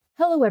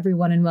Hello,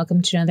 everyone, and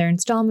welcome to another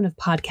installment of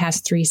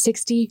Podcast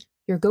 360,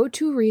 your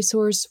go-to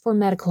resource for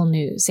medical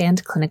news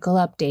and clinical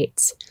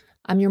updates.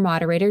 I'm your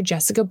moderator,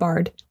 Jessica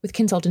Bard, with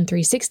Consultant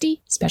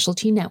 360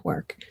 Specialty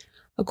Network.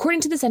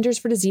 According to the Centers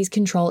for Disease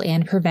Control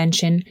and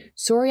Prevention,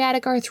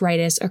 psoriatic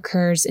arthritis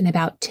occurs in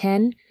about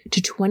 10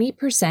 to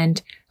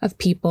 20% of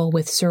people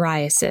with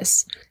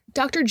psoriasis.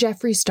 Dr.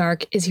 Jeffrey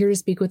Stark is here to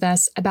speak with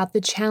us about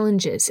the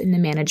challenges in the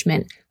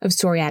management of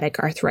psoriatic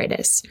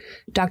arthritis.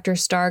 Dr.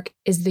 Stark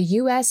is the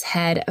U.S.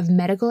 head of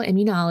medical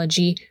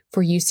immunology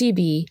for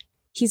UCB.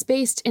 He's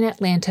based in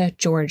Atlanta,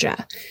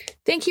 Georgia.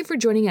 Thank you for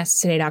joining us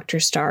today,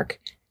 Dr. Stark.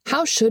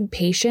 How should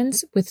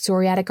patients with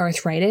psoriatic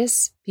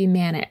arthritis be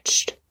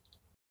managed?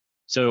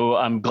 So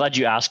I'm glad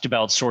you asked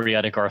about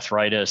psoriatic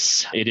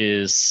arthritis. It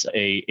is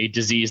a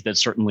disease that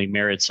certainly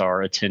merits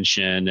our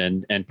attention.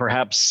 And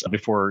perhaps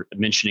before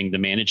mentioning the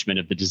management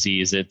of the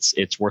disease,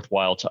 it's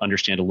worthwhile to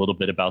understand a little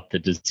bit about the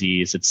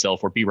disease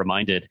itself or be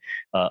reminded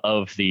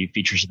of the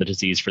features of the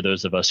disease for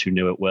those of us who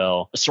know it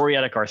well.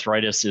 Psoriatic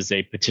arthritis is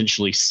a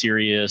potentially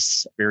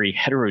serious, very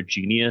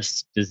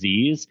heterogeneous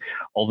disease,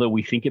 although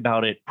we think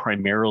about it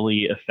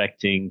primarily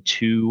affecting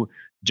two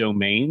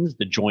domains,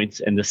 the joints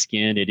and the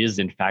skin. It is,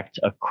 in fact,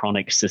 a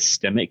chronic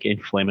systemic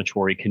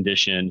inflammatory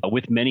condition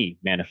with many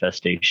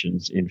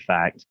manifestations, in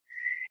fact.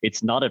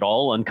 It's not at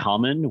all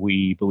uncommon.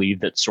 We believe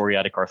that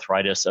psoriatic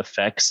arthritis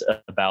affects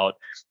about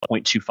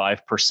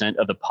 0.25%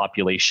 of the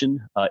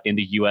population in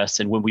the U.S.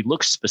 And when we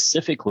look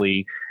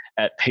specifically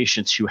at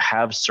patients who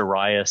have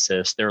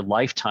psoriasis, their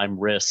lifetime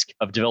risk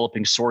of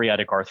developing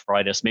psoriatic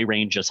arthritis may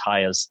range as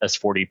high as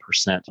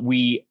 40%.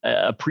 We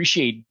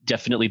appreciate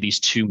definitely these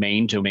two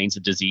main domains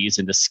of disease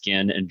in the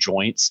skin and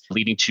joints,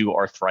 leading to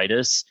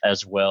arthritis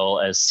as well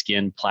as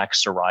skin plaque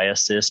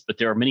psoriasis. But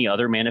there are many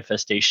other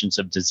manifestations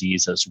of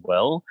disease as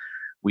well.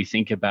 We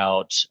think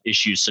about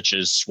issues such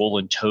as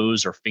swollen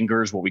toes or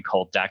fingers, what we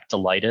call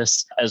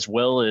dactylitis, as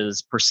well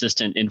as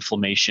persistent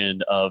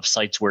inflammation of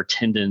sites where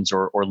tendons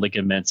or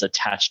ligaments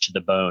attach to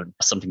the bone,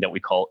 something that we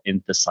call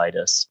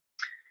enthesitis.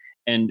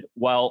 And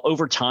while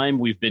over time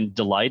we've been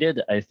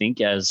delighted, I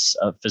think, as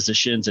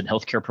physicians and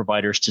healthcare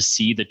providers to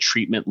see the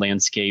treatment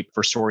landscape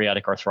for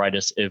psoriatic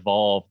arthritis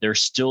evolve, there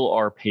still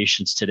are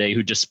patients today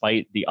who,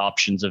 despite the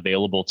options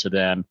available to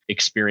them,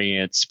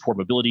 experience poor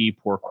mobility,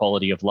 poor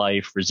quality of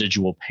life,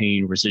 residual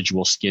pain,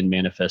 residual skin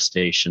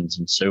manifestations,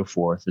 and so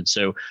forth. And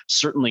so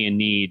certainly a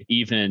need,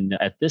 even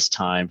at this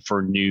time,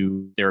 for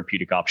new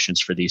therapeutic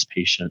options for these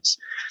patients.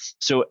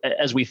 So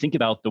as we think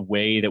about the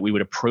way that we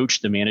would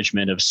approach the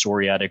management of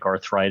psoriatic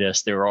arthritis,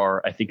 there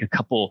are, I think, a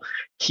couple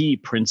key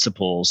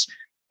principles.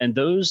 And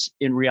those,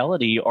 in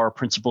reality, are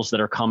principles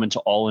that are common to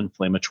all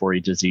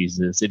inflammatory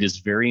diseases. It is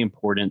very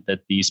important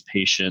that these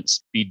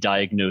patients be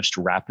diagnosed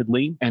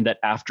rapidly and that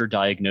after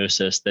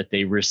diagnosis that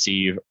they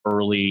receive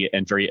early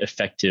and very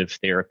effective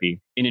therapy.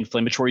 In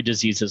inflammatory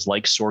diseases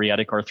like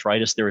psoriatic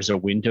arthritis, there is a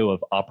window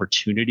of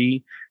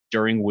opportunity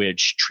during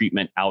which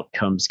treatment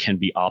outcomes can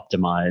be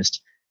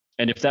optimized.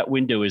 And if that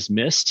window is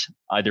missed,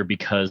 either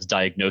because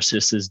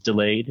diagnosis is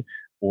delayed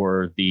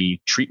or the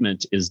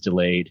treatment is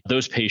delayed,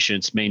 those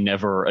patients may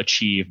never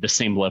achieve the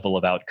same level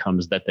of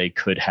outcomes that they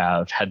could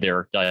have had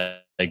their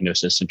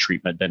diagnosis and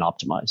treatment been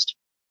optimized.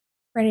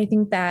 Right. I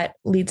think that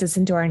leads us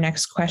into our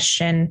next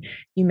question.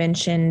 You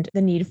mentioned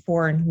the need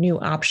for new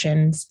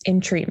options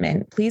in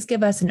treatment. Please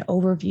give us an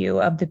overview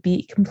of the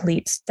Be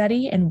Complete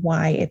study and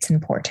why it's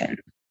important.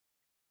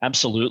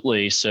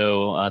 Absolutely.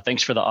 So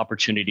thanks for the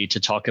opportunity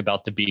to talk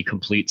about the Be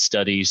Complete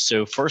study.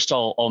 So first,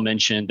 I'll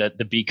mention that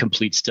the Be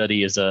Complete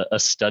study is a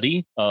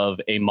study of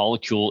a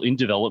molecule in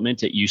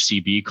development at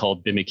UCB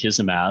called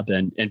bimekizumab.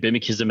 And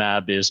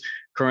bimekizumab is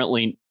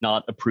currently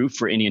not approved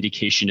for any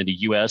indication in the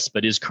U.S.,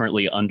 but is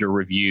currently under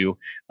review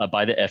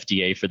by the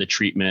FDA for the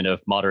treatment of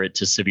moderate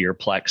to severe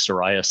plaque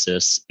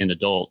psoriasis in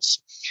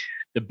adults.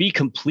 The Be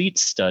Complete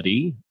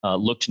study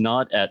looked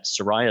not at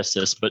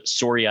psoriasis, but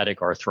psoriatic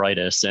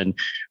arthritis, and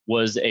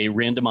was a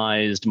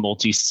randomized,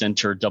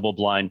 multi-center,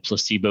 double-blind,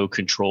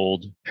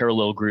 placebo-controlled,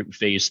 parallel group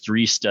phase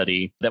 3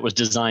 study that was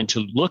designed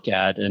to look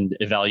at and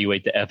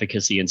evaluate the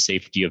efficacy and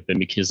safety of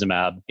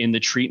bimekizumab in the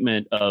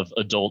treatment of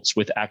adults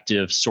with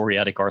active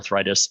psoriatic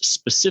arthritis,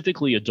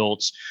 specifically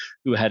adults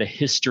who had a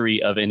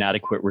history of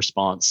inadequate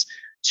response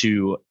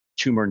to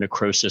tumor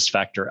necrosis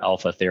factor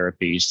alpha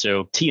therapy.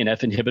 So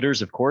TNF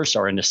inhibitors, of course,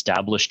 are an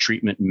established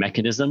treatment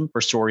mechanism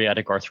for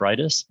psoriatic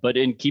arthritis. But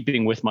in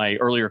keeping with my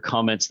earlier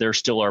comments, there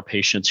still are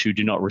patients who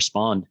do not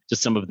respond to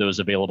some of those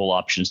available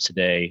options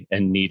today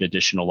and need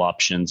additional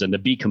options. And the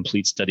Be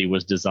Complete study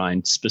was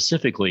designed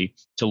specifically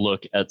to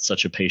look at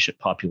such a patient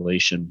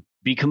population.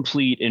 Be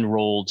Complete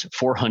enrolled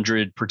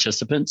 400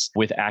 participants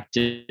with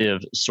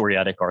active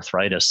psoriatic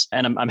arthritis.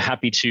 And I'm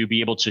happy to be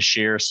able to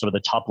share some of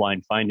the top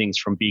line findings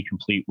from Be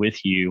Complete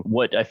with you.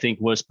 What I think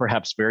was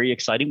perhaps very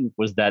exciting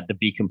was that the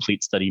Be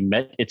Complete study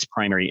met its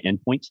primary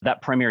endpoint.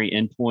 That primary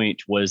endpoint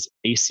was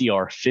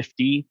ACR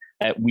 50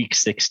 at week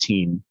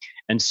 16.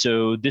 And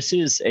so this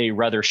is a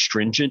rather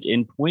stringent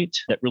endpoint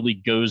that really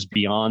goes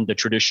beyond the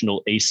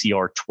traditional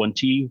ACR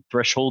 20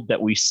 threshold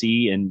that we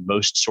see in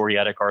most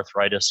psoriatic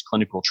arthritis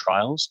clinical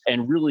trials,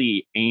 and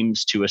really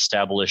aims to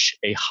establish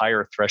a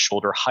higher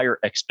threshold or higher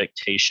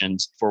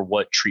expectations for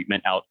what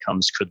treatment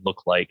outcomes could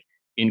look like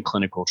in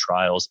clinical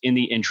trials in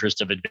the interest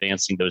of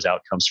advancing those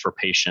outcomes for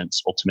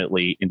patients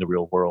ultimately in the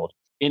real world.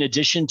 In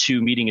addition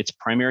to meeting its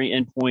primary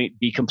endpoint,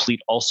 B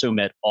Complete also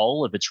met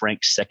all of its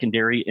ranked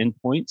secondary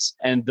endpoints.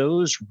 And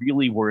those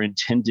really were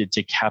intended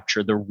to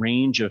capture the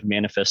range of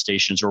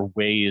manifestations or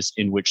ways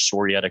in which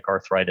psoriatic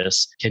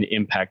arthritis can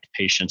impact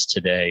patients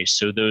today.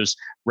 So those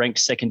ranked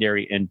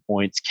secondary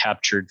endpoints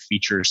captured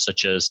features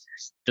such as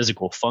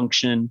physical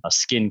function,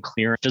 skin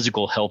clearance,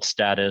 physical health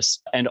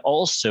status, and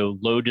also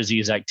low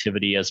disease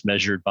activity as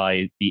measured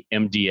by the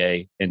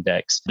MDA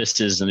index.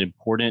 This is an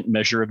important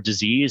measure of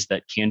disease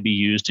that can be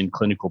used in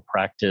clinical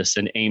practice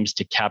and aims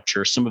to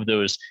capture some of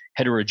those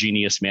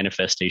heterogeneous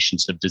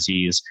manifestations of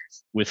disease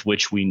with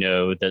which we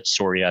know that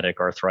psoriatic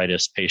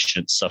arthritis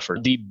patients suffer.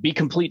 The B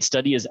Complete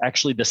study is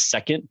actually the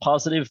second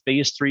positive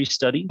phase 3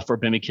 study for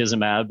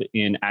bimekizumab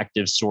in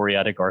active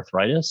psoriatic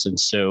arthritis. And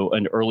so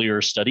an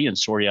earlier study in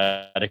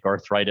psoriatic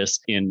arthritis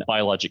in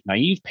biologic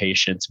naive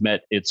patients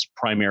met its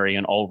primary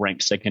and all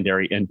ranked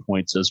secondary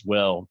endpoints as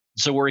well.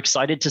 So we're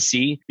excited to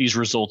see these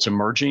results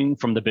emerging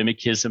from the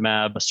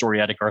bimekizumab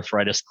psoriatic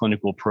arthritis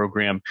clinical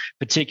program,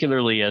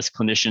 particularly as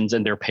clinicians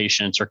and their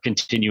patients are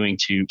continuing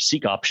to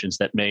seek options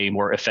that may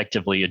more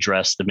effectively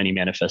address the many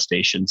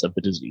manifestations of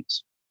the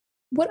disease.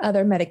 What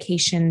other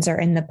medications are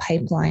in the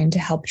pipeline to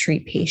help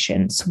treat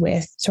patients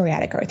with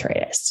psoriatic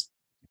arthritis?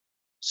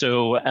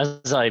 So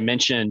as I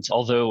mentioned,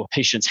 although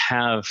patients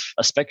have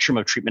a spectrum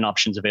of treatment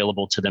options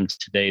available to them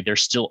today, there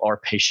still are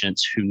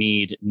patients who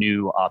need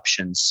new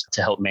options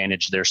to help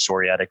manage their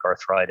psoriatic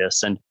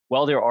arthritis. And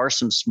while there are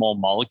some small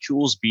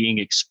molecules being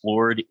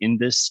explored in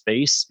this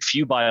space,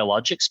 few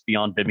biologics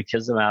beyond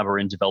bimekizumab are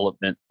in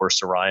development for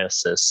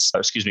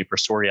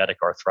psoriatic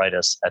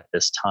arthritis at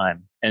this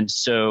time. And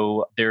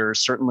so there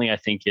certainly, I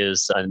think,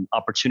 is an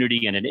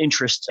opportunity and an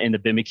interest in the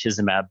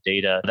bimekizumab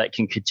data that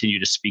can continue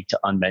to speak to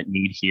unmet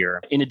need here.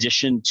 In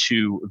addition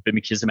to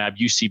bimekizumab,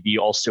 UCB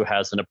also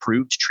has an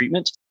approved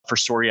treatment for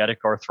psoriatic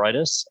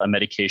arthritis, a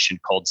medication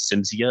called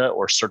Cimzia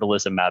or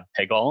certolizumab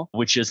pegol,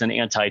 which is an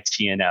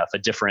anti-TNF, a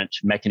different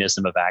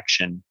mechanism of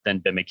action than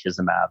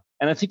bimekizumab.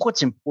 And I think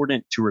what's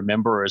important to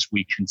remember as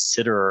we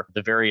consider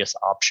the various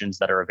options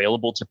that are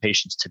available to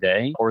patients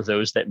today, or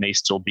those that may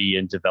still be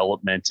in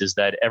development, is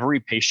that every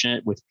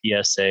patient with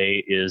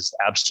PSA is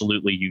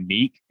absolutely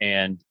unique.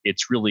 And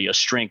it's really a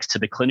strength to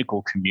the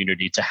clinical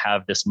community to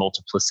have this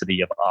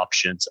multiplicity of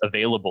options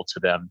available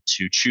to them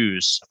to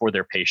choose for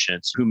their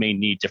patients who may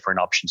need different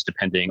options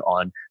depending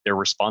on their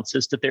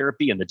responses to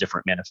therapy and the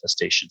different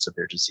manifestations of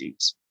their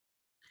disease.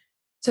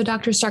 So,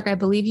 Dr. Stark, I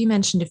believe you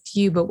mentioned a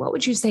few, but what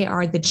would you say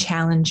are the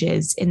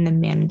challenges in the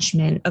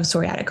management of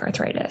psoriatic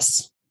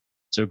arthritis?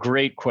 So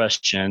great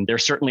question. There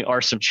certainly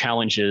are some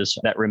challenges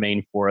that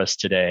remain for us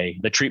today.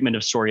 The treatment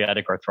of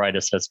psoriatic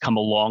arthritis has come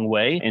a long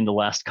way in the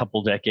last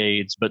couple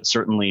decades, but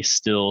certainly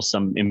still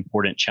some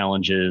important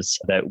challenges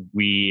that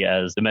we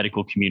as the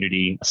medical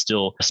community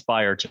still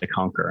aspire to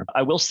conquer.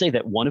 I will say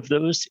that one of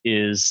those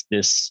is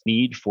this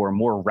need for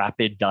more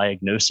rapid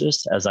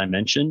diagnosis. As I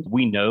mentioned,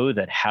 we know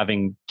that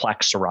having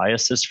plaque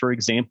psoriasis, for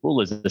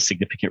example, is a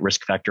significant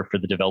risk factor for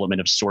the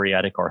development of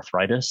psoriatic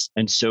arthritis.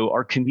 And so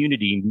our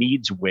community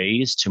needs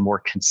ways to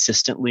more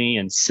consistently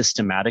and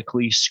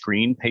systematically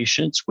screen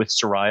patients with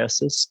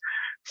psoriasis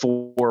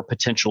for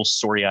potential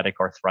psoriatic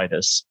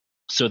arthritis,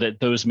 so that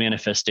those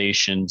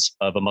manifestations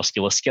of a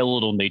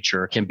musculoskeletal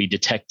nature can be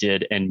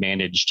detected and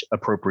managed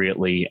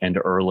appropriately and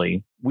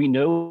early. We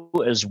know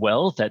as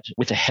well that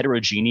with a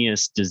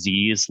heterogeneous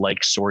disease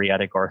like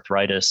psoriatic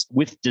arthritis,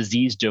 with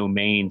disease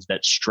domains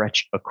that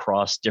stretch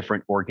across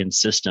different organ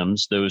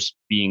systems, those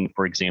being,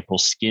 for example,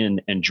 skin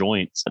and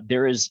joints,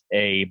 there is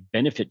a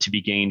benefit to be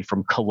gained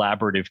from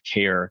collaborative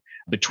care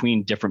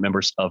between different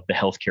members of the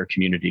healthcare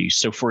community.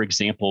 So, for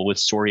example, with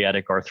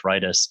psoriatic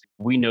arthritis,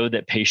 we know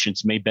that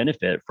patients may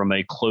benefit from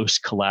a close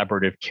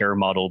collaborative care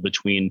model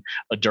between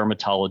a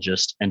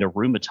dermatologist and a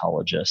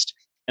rheumatologist.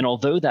 And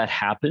although that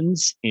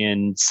happens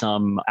in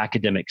some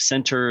academic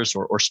centers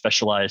or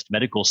specialized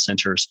medical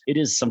centers, it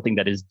is something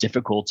that is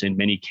difficult in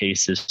many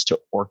cases to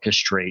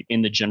orchestrate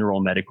in the general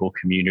medical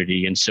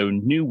community. And so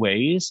new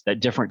ways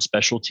that different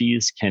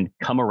specialties can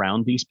come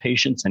around these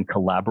patients and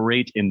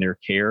collaborate in their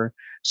care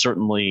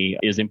certainly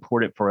is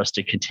important for us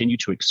to continue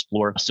to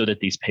explore so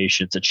that these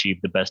patients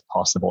achieve the best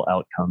possible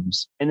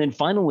outcomes. And then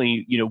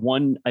finally,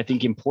 one, I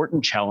think,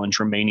 important challenge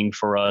remaining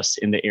for us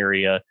in the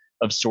area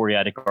of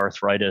psoriatic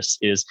arthritis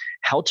is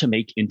how to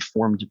make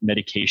informed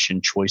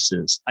medication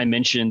choices. I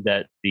mentioned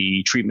that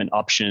the treatment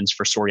options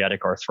for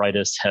psoriatic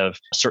arthritis have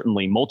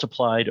certainly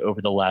multiplied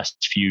over the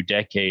last few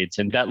decades.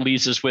 And that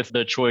leaves us with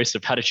the choice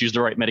of how to choose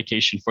the right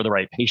medication for the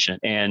right patient.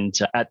 And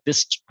at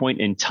this point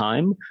in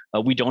time,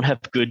 we don't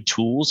have good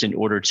tools in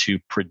order to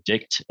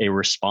predict a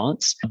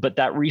response, but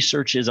that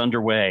research is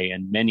underway,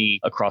 and many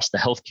across the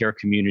healthcare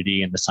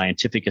community and the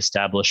scientific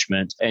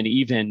establishment, and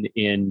even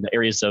in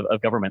areas of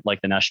government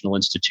like the National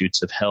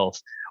Institutes of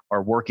Health,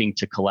 are working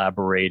to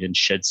collaborate and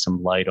shed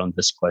some light on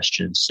this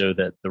question so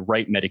that the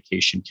right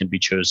medication can be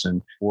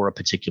chosen for a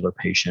particular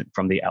patient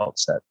from the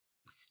outset.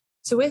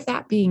 So with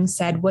that being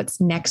said, what's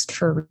next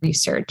for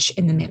research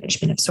in the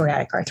management of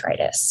psoriatic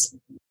arthritis?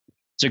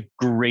 It's a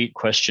great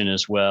question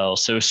as well.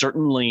 So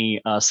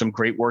certainly some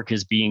great work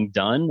is being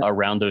done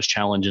around those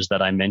challenges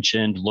that I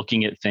mentioned,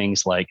 looking at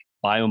things like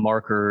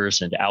biomarkers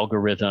and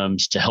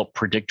algorithms to help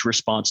predict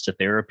response to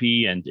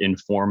therapy and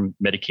inform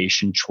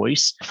medication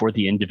choice for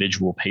the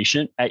individual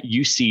patient. At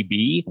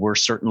UCB, we're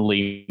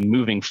certainly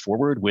moving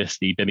forward with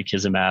the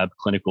bimekizumab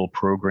clinical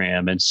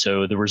program. And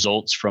so the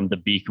results from the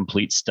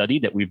B-Complete study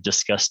that we've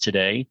discussed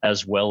today,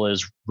 as well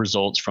as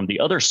results from the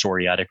other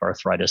psoriatic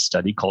arthritis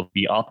study called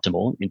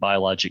B-Optimal in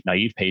biologic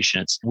naive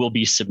patients, will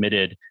be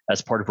submitted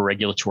as part of a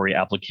regulatory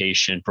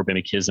application for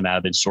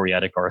bimekizumab in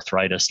psoriatic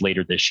arthritis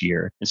later this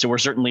year. And so we're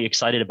certainly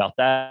excited about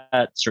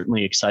that,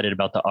 certainly excited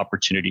about the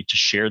opportunity to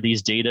share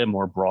these data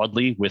more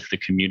broadly with the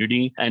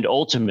community. And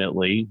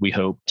ultimately, we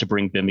hope to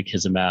bring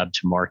bimekizumab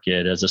to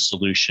market as a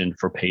solution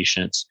for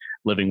patients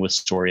living with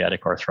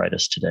psoriatic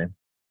arthritis today.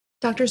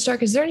 Dr.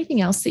 Stark, is there anything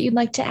else that you'd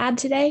like to add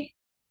today?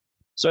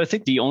 So I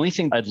think the only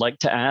thing I'd like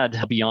to add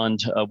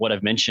beyond what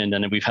I've mentioned,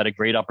 and we've had a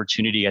great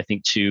opportunity, I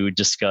think, to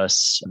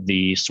discuss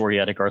the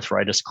psoriatic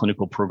arthritis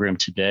clinical program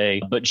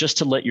today, but just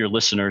to let your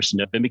listeners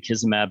know,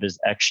 bimekizumab is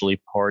actually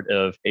part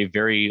of a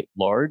very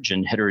large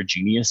and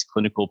heterogeneous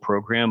clinical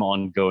program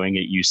ongoing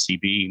at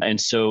UCB. And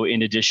so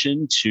in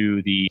addition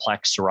to the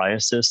plaque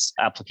psoriasis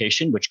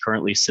application, which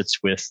currently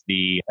sits with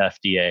the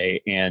FDA,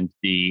 and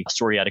the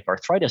psoriatic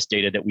arthritis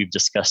data that we've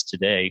discussed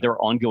today, there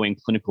are ongoing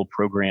clinical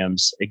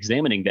programs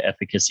examining the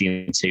efficacy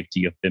and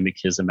safety of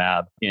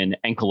bimekizumab in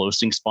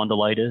ankylosing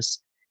spondylitis,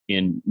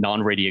 in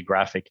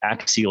non-radiographic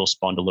axial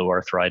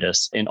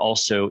spondyloarthritis, and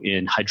also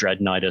in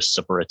hidradenitis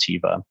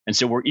suppurativa. And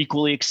so we're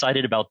equally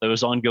excited about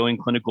those ongoing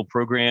clinical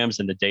programs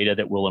and the data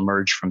that will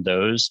emerge from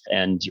those.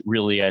 And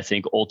really, I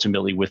think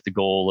ultimately with the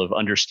goal of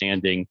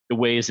understanding the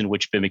ways in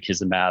which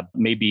bimekizumab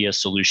may be a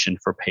solution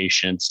for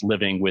patients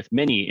living with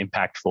many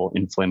impactful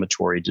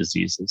inflammatory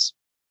diseases.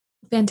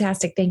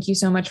 Fantastic. Thank you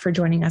so much for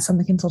joining us on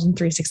the Consultant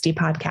 360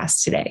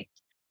 podcast today.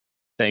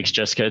 Thanks,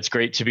 Jessica. It's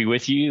great to be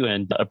with you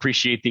and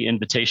appreciate the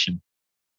invitation.